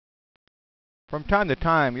From time to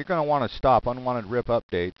time, you're going to want to stop unwanted RIP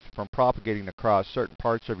updates from propagating across certain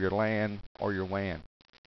parts of your LAN or your WAN.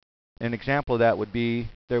 An example of that would be,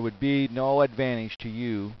 there would be no advantage to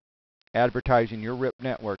you advertising your RIP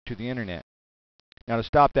network to the internet. Now, to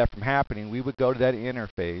stop that from happening, we would go to that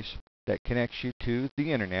interface that connects you to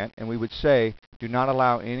the internet, and we would say, do not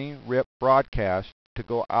allow any RIP broadcast to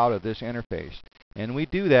go out of this interface. And we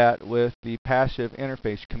do that with the passive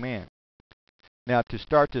interface command. Now, to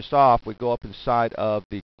start this off, we go up inside of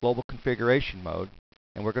the global configuration mode,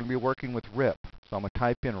 and we're going to be working with RIP. So I'm going to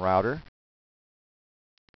type in router,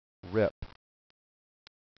 RIP.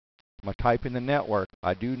 I'm going to type in the network.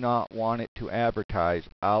 I do not want it to advertise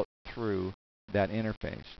out through that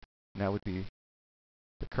interface. And that would be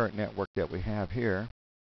the current network that we have here.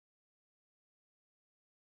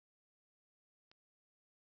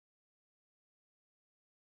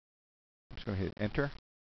 I'm just going to hit enter.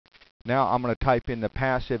 Now I'm going to type in the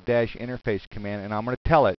passive-interface command, and I'm going to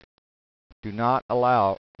tell it, do not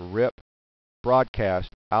allow RIP broadcast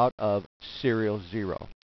out of serial 0.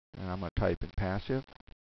 And I'm going to type in passive-interface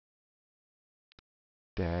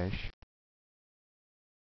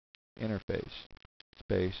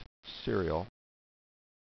space serial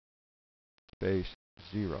space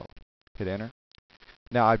 0. Hit enter.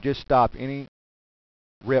 Now I've just stopped any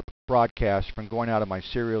RIP broadcast from going out of my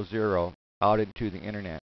serial 0 out into the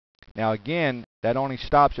internet. Now again, that only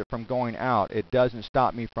stops it from going out. It doesn't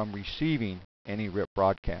stop me from receiving any RIP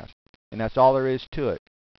broadcast. And that's all there is to it.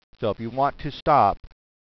 So if you want to stop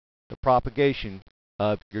the propagation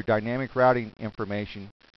of your dynamic routing information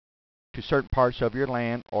to certain parts of your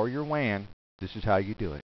LAN or your WAN, this is how you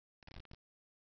do it.